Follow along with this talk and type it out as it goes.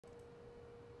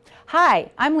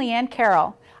Hi, I'm Leanne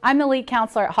Carroll. I'm the lead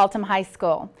counselor at Haltom High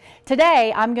School.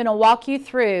 Today, I'm going to walk you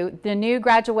through the new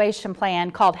graduation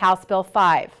plan called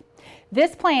HouseBill5.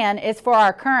 This plan is for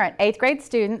our current 8th grade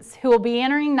students who will be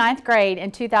entering 9th grade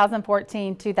in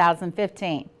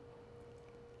 2014-2015.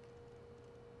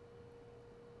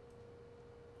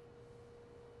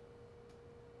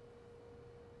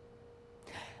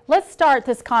 Let's start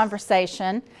this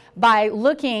conversation by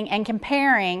looking and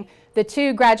comparing the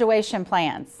two graduation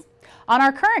plans. On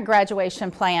our current graduation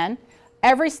plan,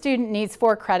 every student needs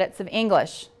 4 credits of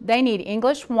English. They need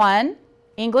English 1,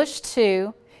 English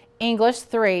 2, English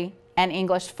 3, and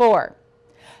English 4.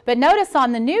 But notice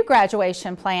on the new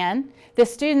graduation plan, the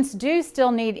students do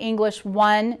still need English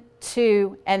 1,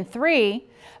 2, and 3,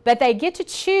 but they get to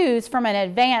choose from an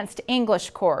advanced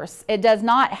English course. It does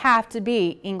not have to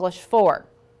be English 4.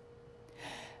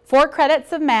 4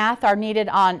 credits of math are needed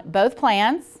on both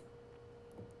plans.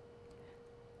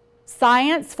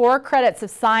 Science, 4 credits of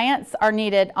science are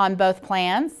needed on both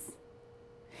plans.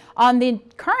 On the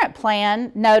current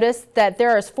plan, notice that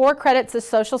there is 4 credits of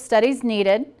social studies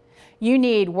needed. You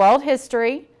need world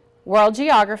history, world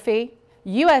geography,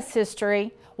 U.S.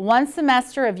 history, 1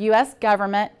 semester of U.S.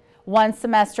 government, 1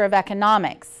 semester of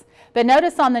economics. But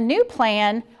notice on the new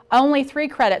plan, only 3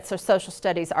 credits of social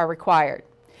studies are required.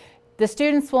 The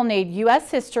students will need U.S.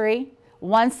 history,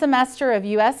 1 semester of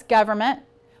U.S. government,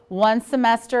 1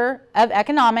 semester of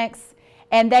economics,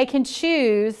 and they can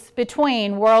choose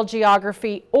between world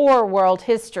geography or world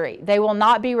history. They will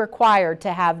not be required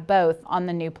to have both on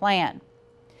the new plan.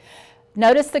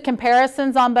 Notice the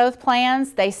comparisons on both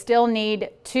plans. They still need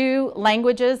 2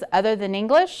 languages other than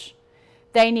English.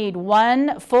 They need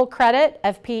 1 full credit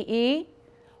of PE,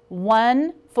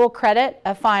 1 full credit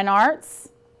of fine arts.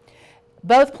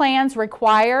 Both plans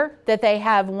require that they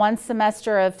have 1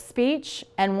 semester of speech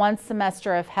and 1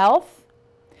 semester of health.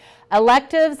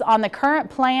 Electives on the current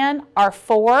plan are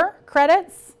 4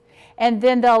 credits, and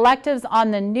then the electives on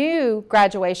the new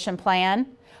graduation plan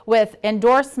with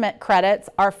endorsement credits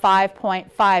are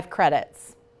 5.5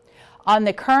 credits. On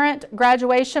the current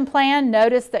graduation plan,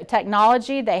 notice that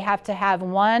technology, they have to have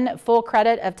 1 full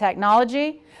credit of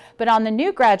technology. But on the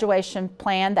new graduation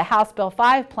plan, the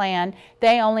HouseBill5 plan,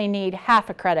 they only need half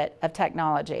a credit of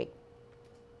technology.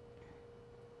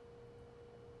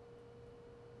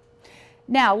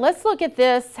 Now, let's look at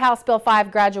this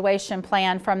HouseBill5 graduation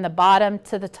plan from the bottom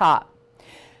to the top.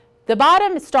 The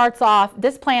bottom starts off,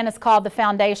 this plan is called the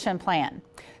Foundation Plan.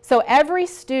 So every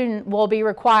student will be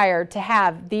required to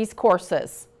have these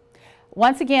courses.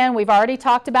 Once again, we've already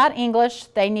talked about English.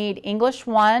 They need English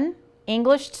 1,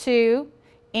 English 2,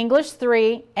 English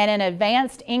 3, and an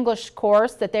advanced English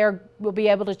course that they will be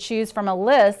able to choose from a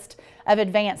list of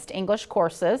advanced English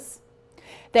courses.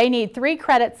 They need 3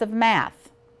 credits of math.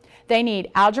 They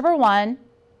need Algebra 1,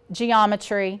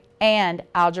 Geometry, and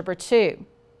Algebra 2.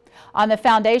 On the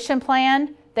Foundation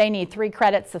Plan, they need 3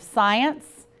 credits of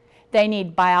science. They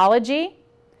need biology.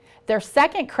 Their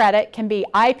second credit can be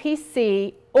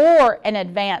IPC or an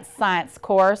advanced science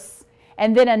course,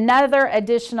 and then another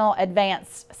additional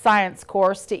advanced science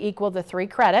course to equal the 3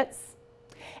 credits.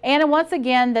 And once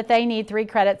again, that they need 3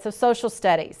 credits of social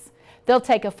studies. They'll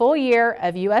take a full year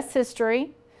of U.S.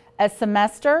 history, a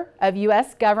semester of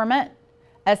U.S. government,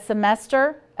 a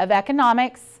semester of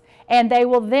economics, and they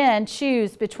will then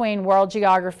choose between world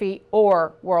geography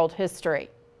or world history.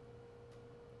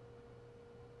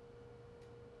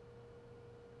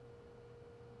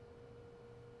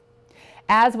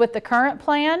 As with the current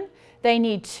plan, they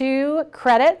need 2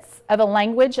 credits of a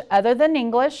language other than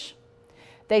English.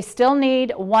 They still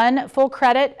need 1 full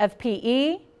credit of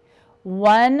PE,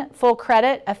 1 full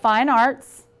credit of fine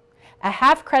arts, a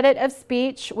half credit of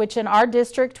speech, which in our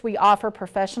district we offer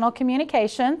professional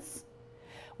communications.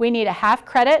 We need a half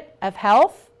credit of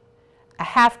health, a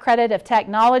half credit of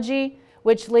technology,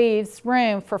 which leaves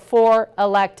room for 4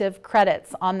 elective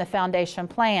credits on the Foundation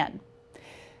Plan.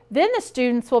 Then the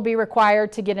students will be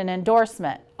required to get an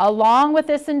endorsement. Along with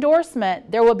this endorsement,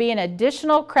 there will be an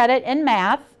additional credit in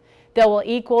math that will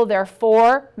equal their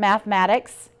 4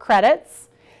 mathematics credits.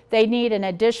 They need an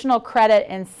additional credit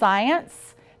in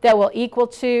science that will equal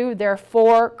to their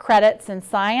 4 credits in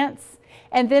science.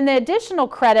 And then the additional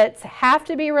credits have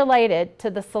to be related to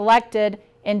the selected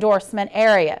endorsement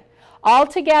area.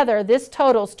 Altogether, this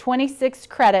totals 26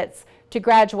 credits to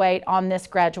graduate on this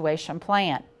graduation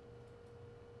plan.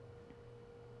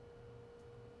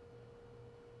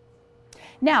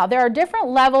 Now, there are different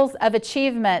levels of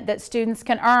achievement that students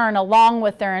can earn along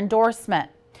with their endorsement.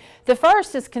 The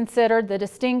first is considered the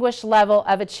distinguished level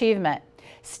of achievement.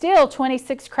 Still,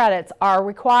 26 credits are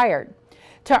required.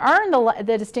 To earn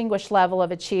the distinguished level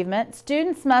of achievement,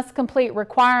 students must complete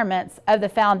requirements of the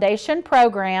foundation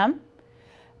program,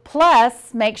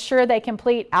 plus make sure they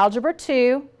complete Algebra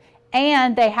 2,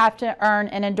 and they have to earn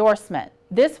an endorsement.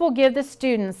 This will give the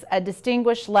students a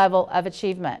distinguished level of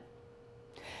achievement.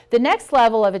 The next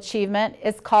level of achievement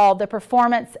is called the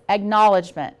performance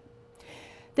acknowledgement.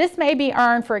 This may be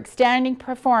earned for outstanding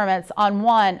performance on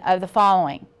one of the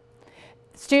following.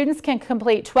 Students can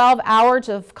complete 12 hours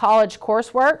of college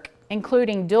coursework,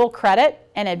 including dual credit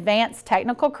and advanced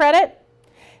technical credit.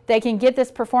 They can get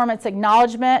this performance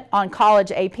acknowledgement on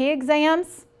college AP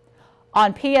exams,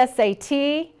 on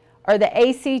PSAT or the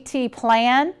ACT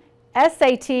plan,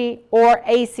 SAT or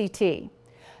ACT.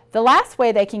 The last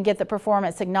way they can get the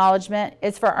performance acknowledgement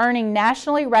is for earning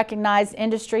nationally recognized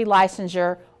industry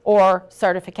licensure or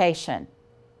certification.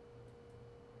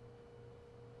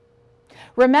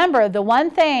 Remember, the one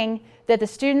thing that the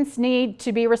students need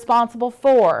to be responsible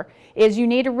for is you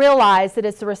need to realize that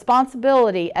it's the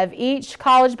responsibility of each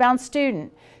college-bound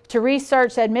student to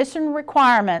research admission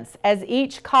requirements, as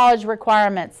each college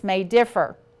requirements may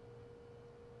differ.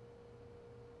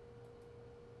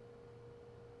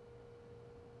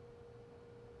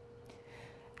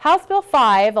 House Bill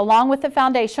 5, along with the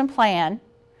foundation plan,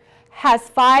 has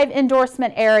 5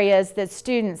 endorsement areas that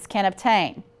students can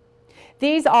obtain.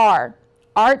 These are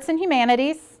arts and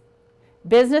humanities,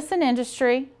 business and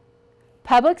industry,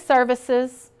 public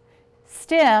services,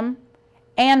 STEM,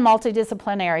 and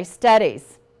multidisciplinary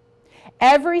studies.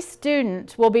 Every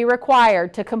student will be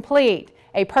required to complete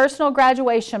a personal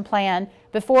graduation plan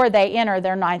before they enter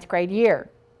their 9th grade year.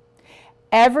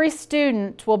 Every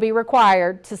student will be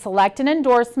required to select an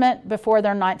endorsement before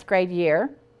their 9th grade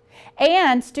year,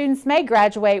 and students may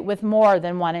graduate with more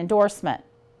than one endorsement.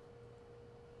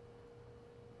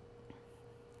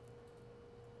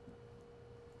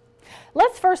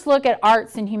 Let's first look at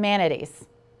arts and humanities.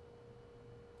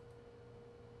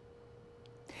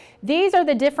 These are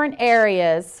the different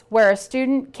areas where a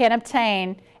student can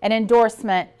obtain an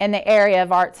endorsement in the area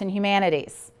of arts and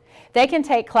humanities. They can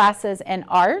take classes in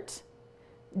art,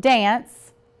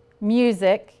 dance,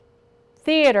 music,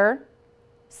 theater,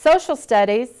 social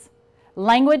studies,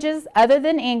 languages other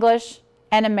than English,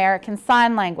 and American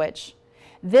Sign Language.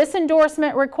 This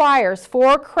endorsement requires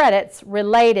 4 credits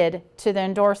related to the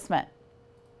endorsement.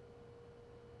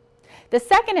 The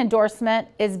second endorsement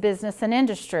is business and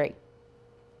industry.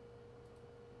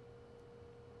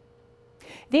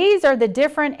 These are the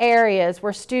different areas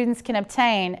where students can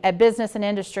obtain a business and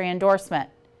industry endorsement: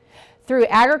 through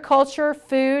agriculture,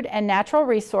 food and natural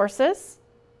resources,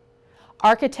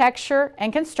 architecture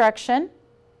and construction,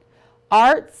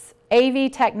 arts, AV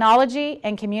technology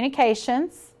and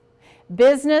communications,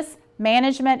 business,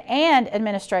 management and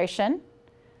administration,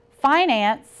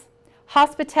 finance,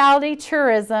 hospitality,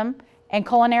 tourism and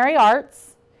culinary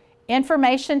arts,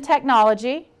 information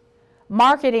technology,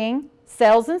 marketing,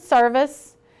 sales and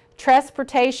service,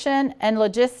 transportation and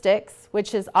logistics,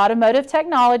 which is automotive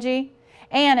technology,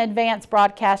 and advanced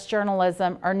broadcast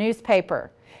journalism or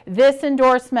newspaper. This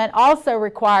endorsement also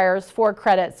requires 4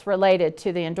 credits related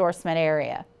to the endorsement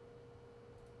area.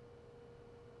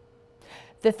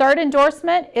 The third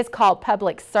endorsement is called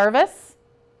public service.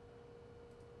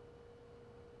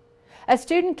 A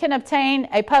student can obtain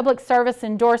a public service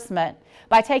endorsement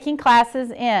by taking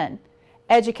classes in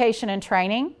education and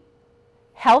training,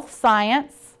 health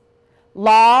science,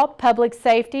 law, public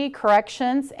safety,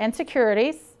 corrections and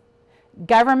securities,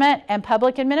 government and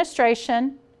public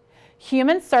administration,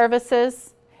 human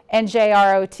services, and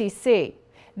JROTC.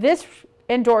 This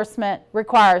endorsement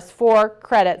requires 4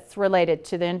 credits related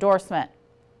to the endorsement.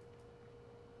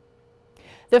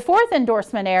 The fourth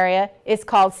endorsement area is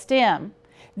called STEM.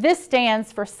 This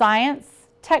stands for science,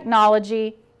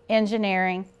 technology,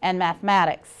 engineering, and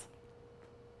mathematics.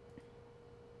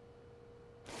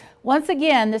 Once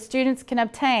again, the students can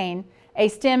obtain a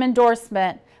STEM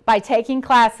endorsement by taking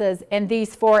classes in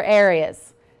these 4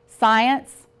 areas: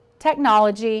 science,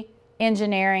 technology,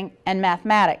 engineering, and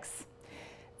mathematics.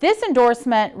 This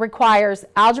endorsement requires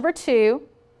Algebra 2,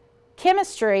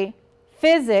 chemistry,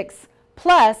 physics,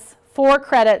 plus 4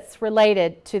 credits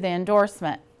related to the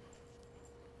endorsement.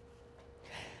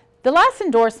 The last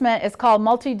endorsement is called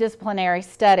multidisciplinary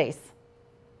studies.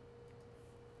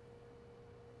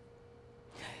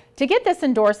 To get this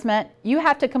endorsement, you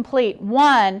have to complete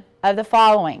one of the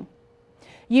following.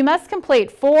 You must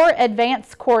complete 4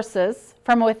 advanced courses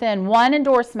from within one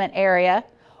endorsement area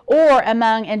or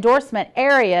among endorsement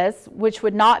areas which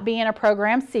would not be in a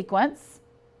program sequence,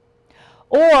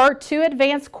 or 2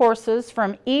 advanced courses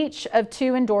from each of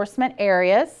 2 endorsement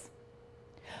areas,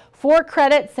 4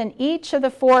 credits in each of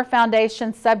the 4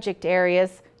 foundation subject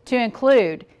areas to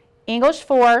include English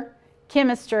 4,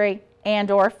 chemistry,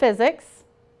 and/or physics.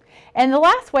 And the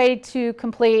last way to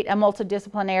complete a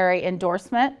multidisciplinary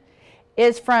endorsement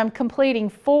is from completing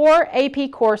 4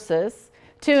 AP courses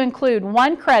to include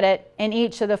 1 credit in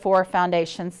each of the 4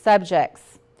 foundation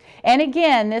subjects. And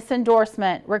again, this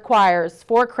endorsement requires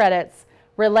 4 credits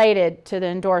related to the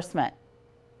endorsement.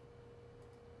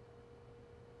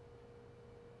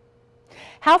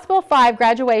 House Bill 5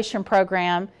 graduation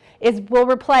program will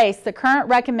replace the current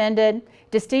recommended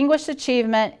Distinguished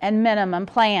Achievement and Minimum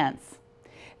plans.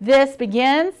 This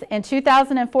begins in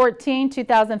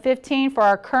 2014-2015 for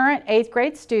our current 8th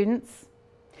grade students.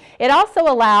 It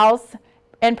also allows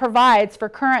and provides for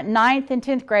current 9th and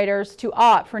 10th graders to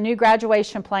opt for new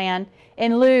graduation plan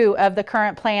in lieu of the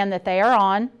current plan that they are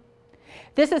on.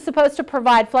 This is supposed to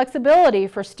provide flexibility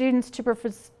for students to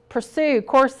pursue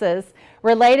courses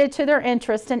related to their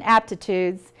interests and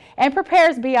aptitudes and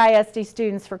prepares BISD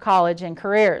students for college and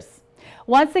careers.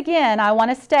 Once again, I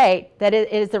want to state that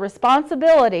it is the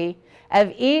responsibility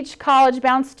of each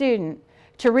college-bound student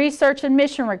to research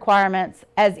admission requirements,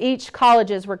 as each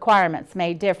college's requirements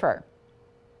may differ.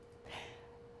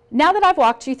 Now that I've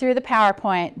walked you through the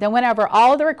PowerPoint that went over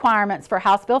all of the requirements for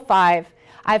House Bill 5,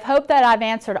 I've hoped that I've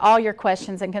answered all your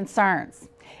questions and concerns.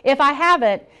 If I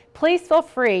haven't, please feel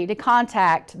free to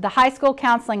contact the high school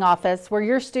counseling office where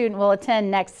your student will attend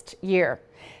next year.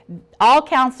 All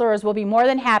counselors will be more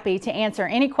than happy to answer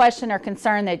any question or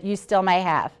concern that you still may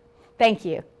have. Thank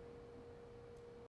you.